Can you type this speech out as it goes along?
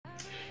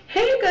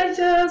Hey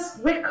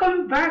guys,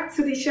 welcome back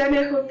to the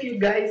channel. Hope you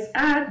guys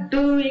are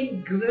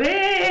doing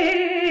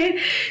great.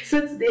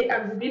 So today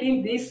I'm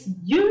revealing this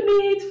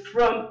unit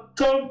from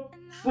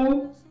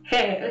Tuneful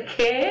Hair.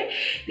 Okay,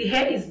 the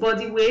hair is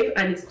body wave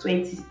and it's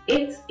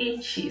 28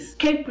 inches.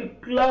 Came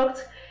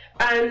pre-plucked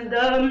and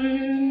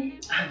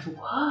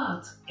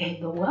what?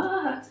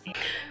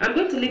 I'm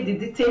going to leave the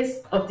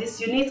details of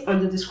this unit on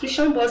the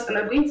description box, and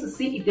I'm going to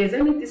see if there's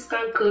any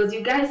discount code.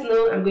 You guys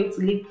know I'm going to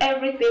leave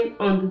everything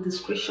on the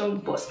description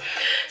box.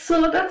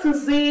 So that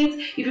is it.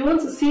 If you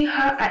want to see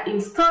how I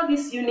install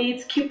this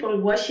unit, keep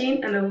on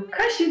watching, and I will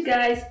catch you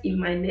guys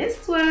in my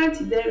next one.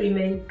 Till then,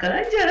 remain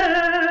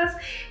gorgeous.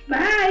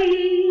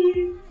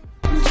 Bye.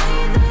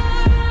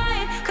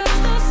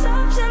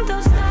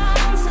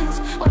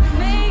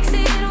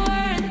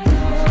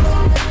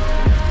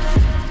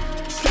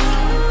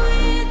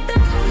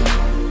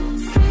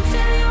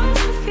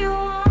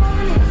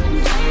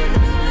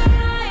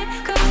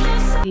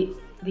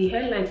 The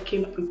hairline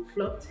came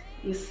pre-plucked,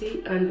 you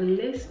see, and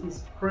the lace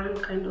is brown,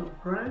 kind of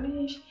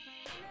brownish.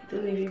 I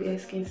don't know if you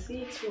guys can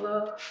see it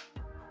well.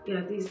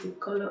 Yeah, this is the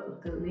color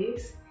of the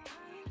lace,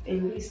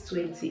 and this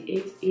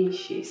 28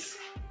 inches.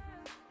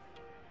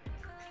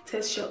 The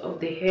texture of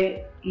the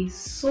hair is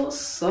so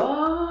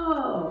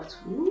soft.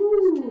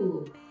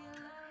 Ooh.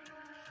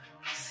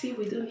 See,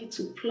 we don't need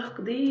to pluck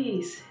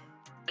this.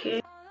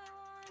 Okay,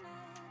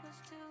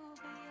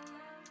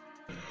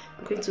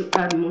 I'm going to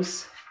add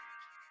mousse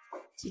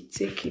to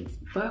take it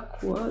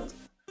backward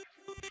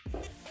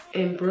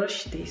and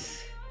brush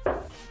this.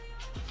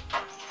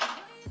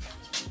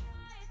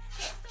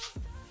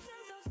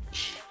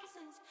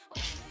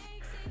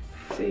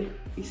 See,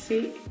 you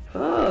see,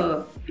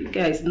 oh, you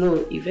guys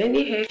know, if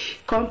any hair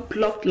comes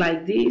plucked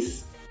like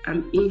this,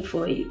 I'm in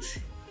for it.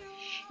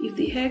 If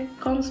the hair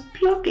comes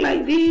plucked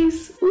like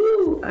this,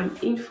 ooh, I'm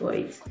in for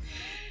it.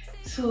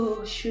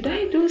 So should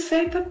I do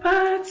center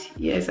part?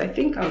 Yes, I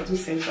think I'll do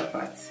center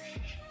part.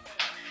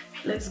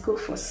 Let's go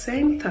for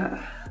center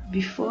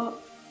before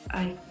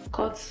I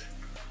cut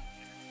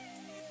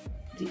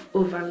the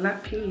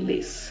overlapping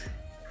lace.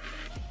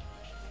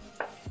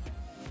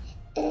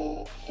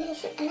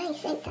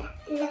 Center.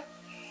 No.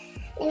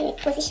 Let me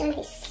position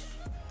this.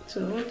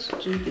 So I want to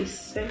do this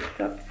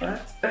center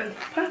part, and the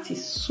part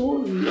is so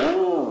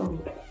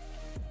long.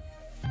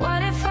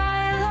 What if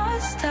I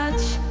lost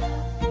touch?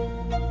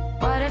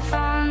 What if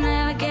I'll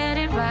never get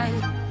it right?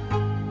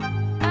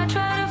 I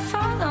try to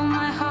follow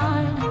my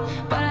heart,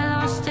 but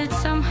I lost it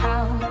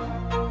somehow.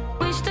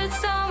 Wish that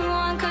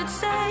someone could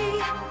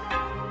say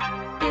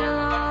it'll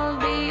all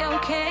be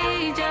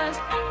okay.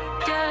 Just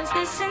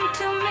listen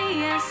to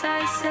me as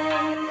I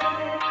say.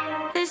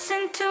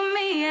 Listen to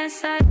me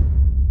as I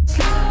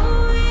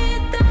slow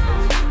it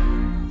down.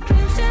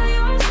 Dreams still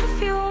yours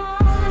if you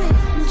want it.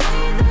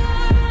 Enjoy the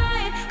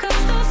ride, 'cause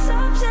those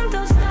ups and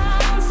those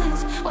downs is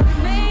what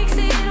makes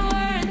it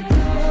worth it.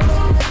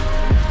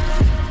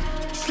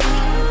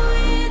 Slow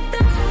it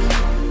down.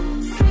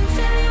 Dreams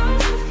still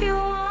yours if you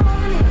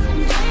want it.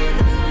 Enjoy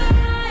the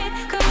ride,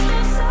 'cause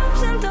those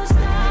ups and those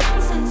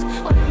downs is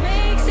what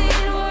makes it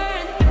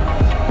worth it.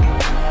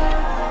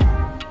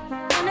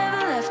 I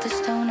never left a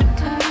stone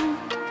unturned.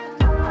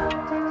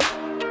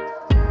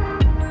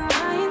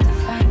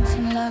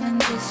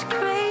 This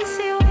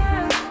crazy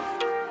world,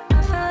 I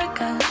feel like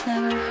I was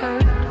never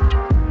hurt.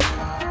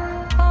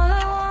 All I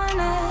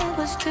wanted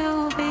was to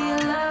be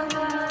loved.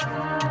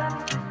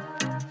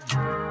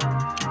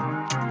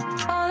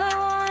 All I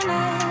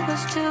wanted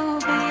was to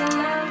be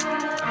loved.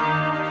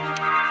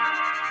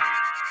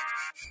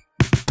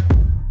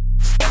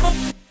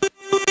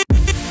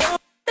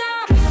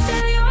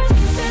 Still yours if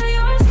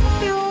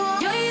you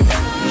want. You're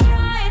either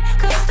right,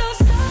 'cause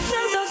those ups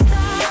and those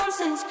downs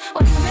is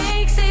what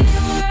makes it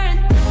worth.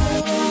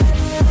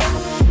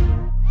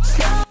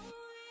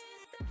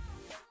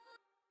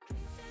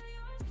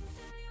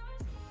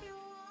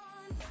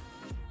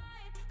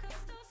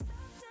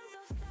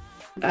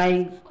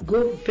 I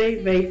go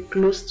very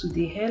close to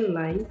the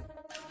hairline,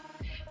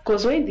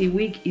 because when the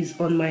wig is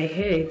on my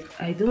head,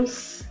 I don't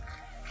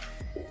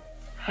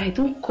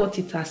cut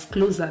it as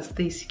close as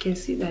this. You can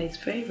see that it's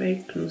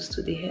very close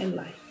to the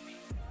hairline.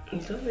 I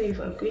don't know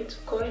if I'm going to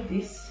coil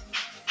this,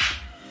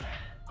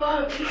 or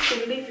I'm going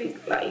to leave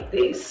it like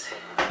this,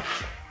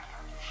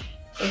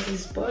 because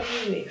it's body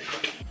wave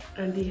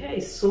and the hair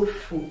is so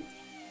full,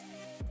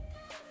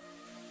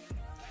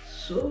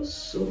 so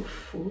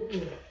full.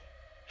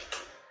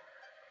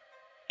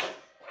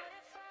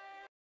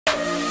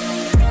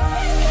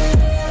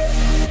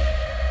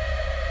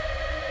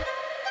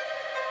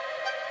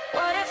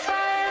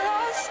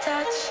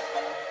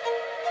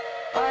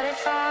 What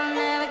if I'll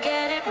never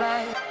get it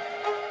right?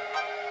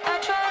 I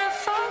try to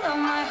follow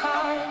my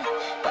heart,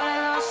 but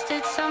I lost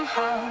it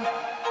somehow.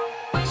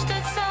 Wish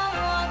that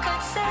someone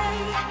could say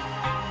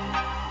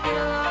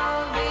it'll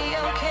all be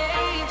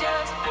okay.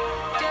 Just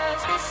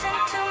listen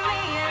to me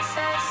as I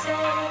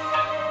say.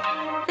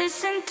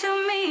 Listen to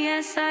me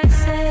as I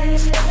say.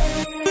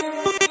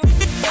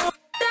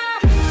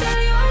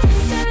 Tell yours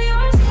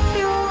if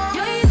you want.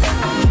 You're either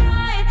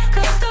right,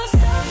 'cause those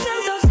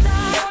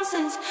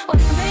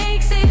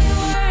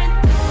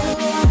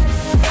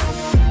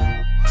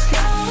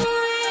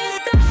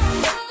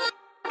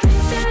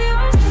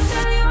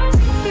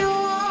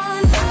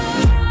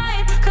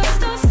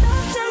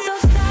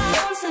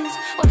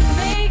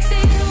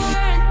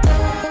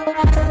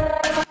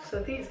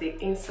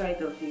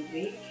inside of the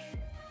wig.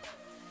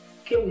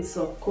 Came with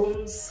some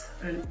combs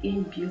and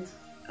inbuilt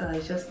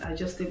just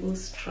adjustable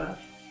strap.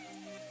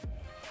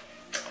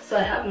 So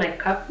I have my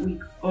cap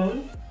wig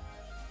on.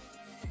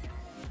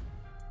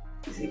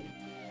 Is it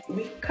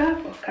wig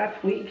cap or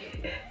cap wig?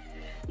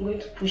 I'm going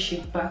to push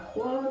it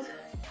backward.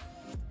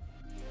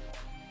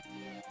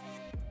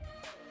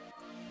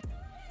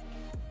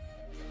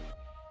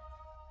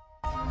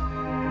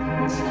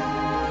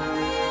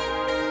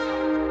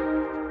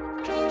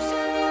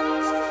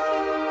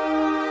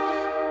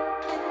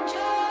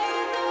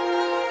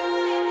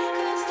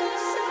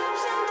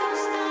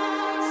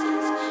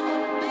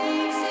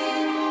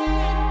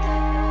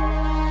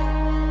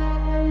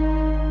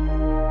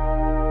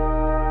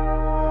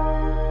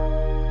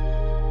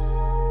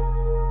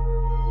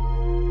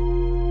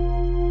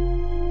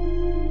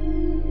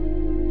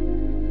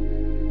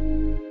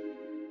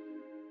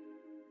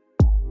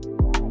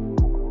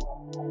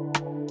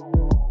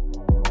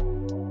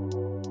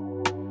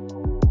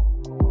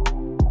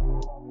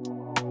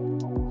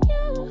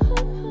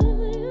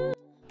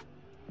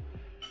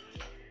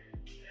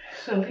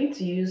 So I'm going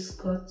to use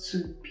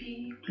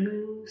Got2b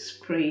glue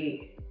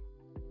spray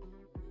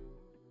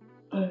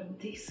on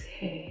this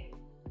hair.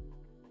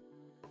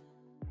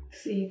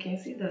 So you can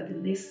see that the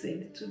lace is a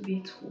little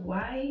bit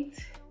white.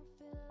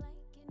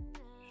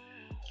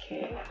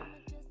 Okay.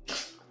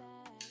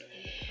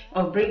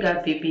 I'll bring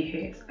out baby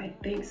hairs. I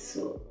think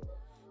so.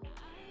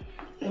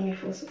 Let me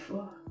first of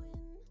all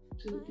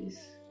do this.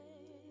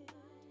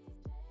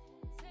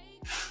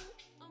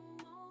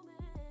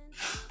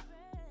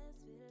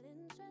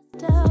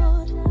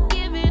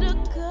 Give it a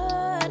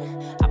good.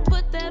 I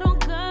put that on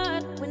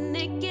good when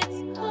it gets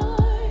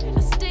hard. I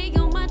stay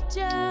on my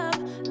job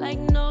like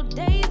no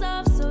days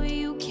off, so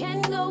you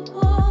can go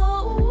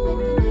home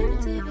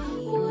with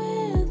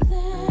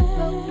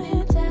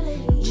that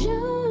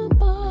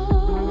jump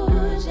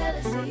on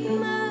jealousy.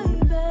 My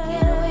bad.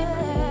 Get away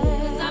from me,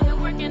 'cause I've been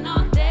working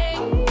all day.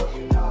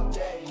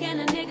 Can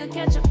a nigga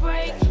catch a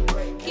break?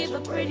 Give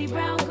a pretty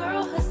brown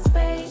girl her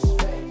space.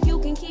 You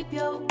can keep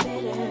your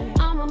bitter.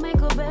 I'ma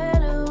make a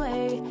better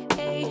way.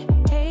 Hey,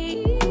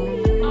 hey.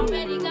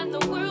 Already got the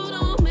world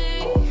on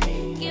me.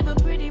 Give a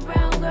pretty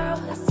brown girl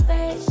her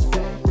space.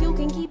 You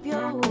can keep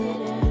your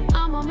bitter.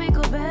 I'ma make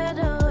a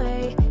better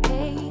way.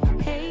 Hey,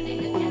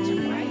 hey.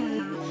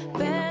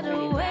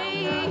 Better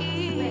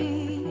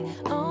way.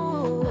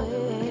 Oh,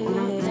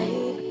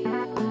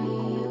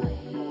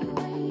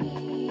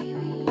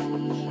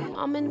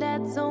 Mom and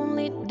Dad's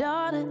only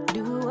daughter.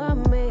 Do I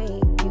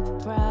make you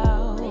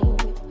proud?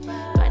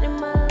 Writing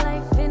my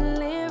life in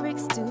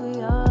lyrics, do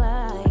you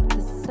like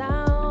the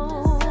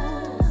sound?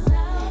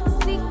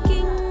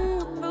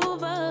 Seeking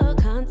approval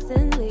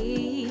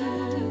constantly.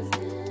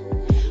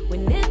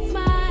 When it's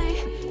my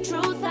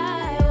truth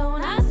I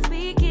own, I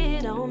speak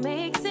it, don't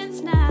make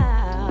sense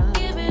now.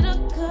 Give it a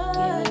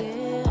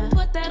good,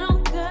 put that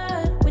on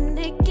good when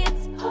it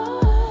gets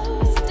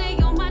hard. I stay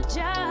on my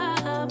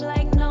job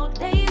like no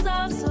days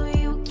off, so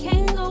you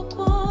can go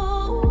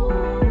home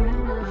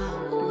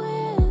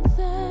with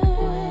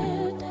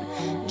that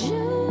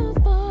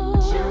jump on.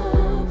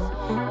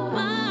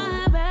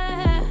 My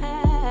bad,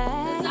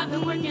 'cause I've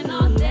been working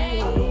all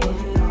day.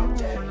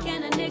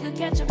 Can a nigga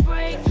catch a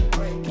break?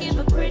 Give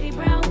a pretty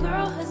brown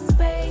girl her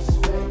space.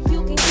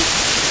 You can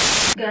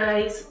keep.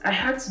 Guys, I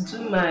had to do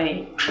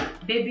my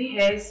baby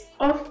hairs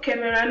off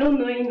camera, not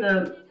knowing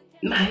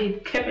my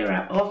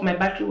camera off, my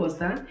battery was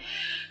down.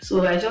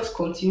 So I just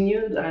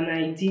continued and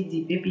I did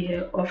the baby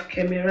hair off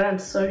camera. I'm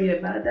sorry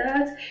about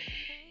that.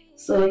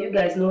 So you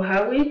guys know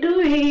how we do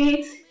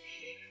it.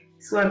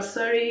 So I'm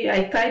sorry,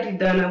 I tied it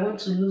down. I want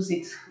to lose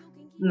it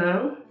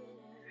now.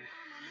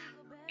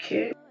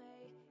 Okay.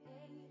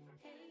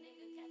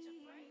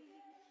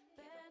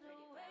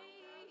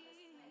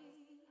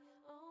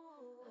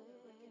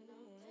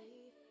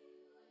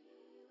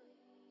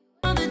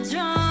 The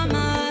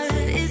drama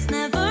is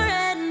never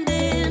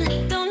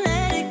ending. Don't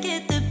let it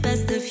get the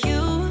best of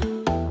you.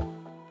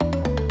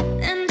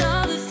 And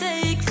all the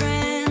fake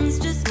friends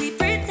just keep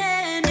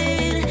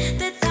pretending.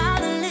 That's how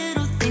the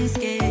little things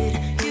get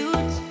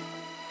huge.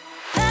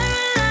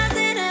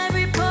 Paralyzing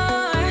every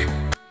pore.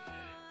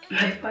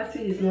 My party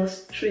is not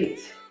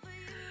straight.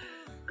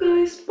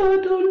 Guys,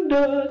 pardon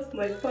that.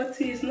 My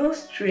party is not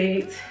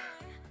straight.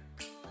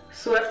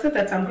 So after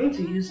that, I'm going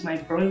to use my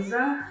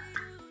bronzer.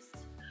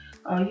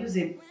 I'll use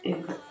a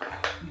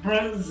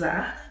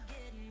bronzer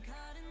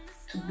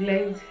to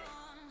blend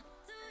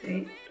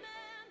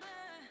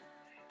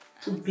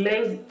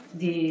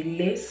the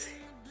lace,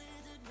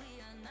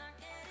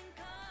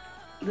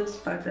 those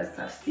parts that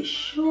are still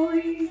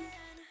showing,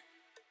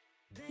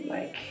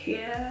 like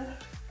here.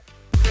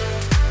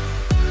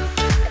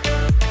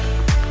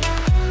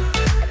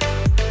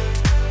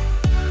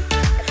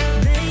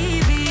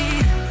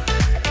 Baby.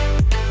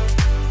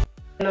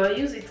 And I'll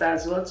use it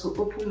as well to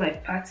open my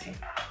pattern.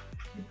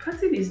 The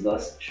pattern is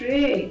not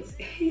straight.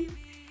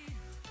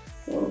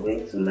 So I'm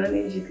going to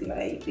manage it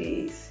like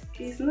this.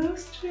 It's not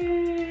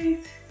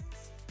straight.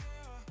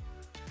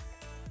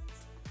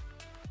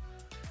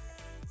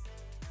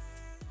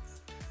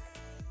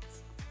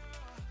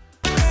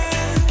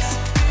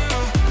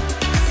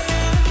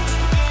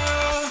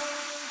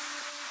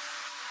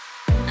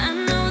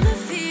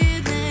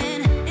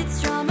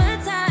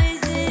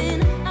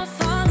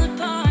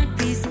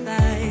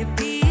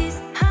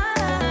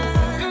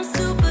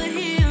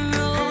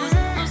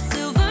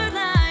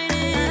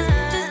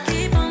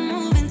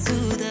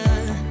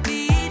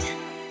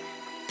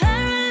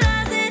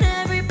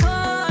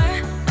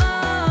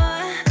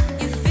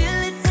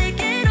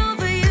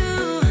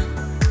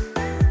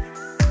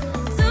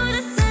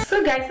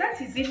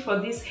 it for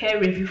this hair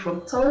review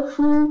from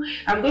Tuneful.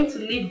 I'm going to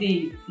leave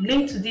the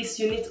link to this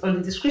unit on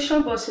the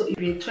description box, so if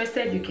you're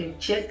interested you can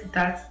check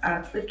that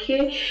out.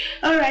 Okay,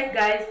 alright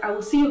guys, I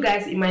will see you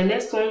guys in my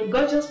next one.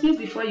 Gorgeous, please,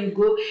 before you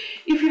go,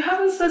 if you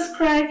haven't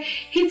subscribed,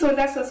 hit on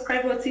that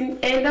subscribe button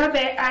and that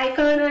bell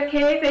icon.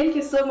 Okay, thank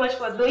you so much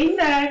for doing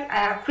that.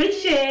 I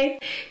appreciate.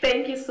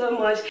 Thank you so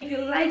much. If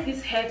you like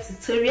this hair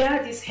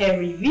tutorial, this hair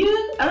review,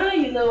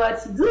 you know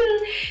what to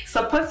do.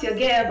 Support your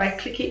girl by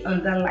clicking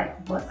on the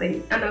like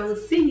button, and I will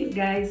see you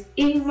guys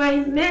in my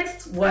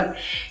next one.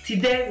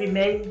 Till then,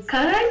 remain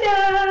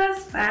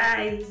gorgeous.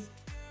 Bye.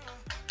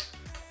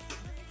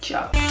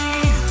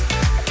 Ciao.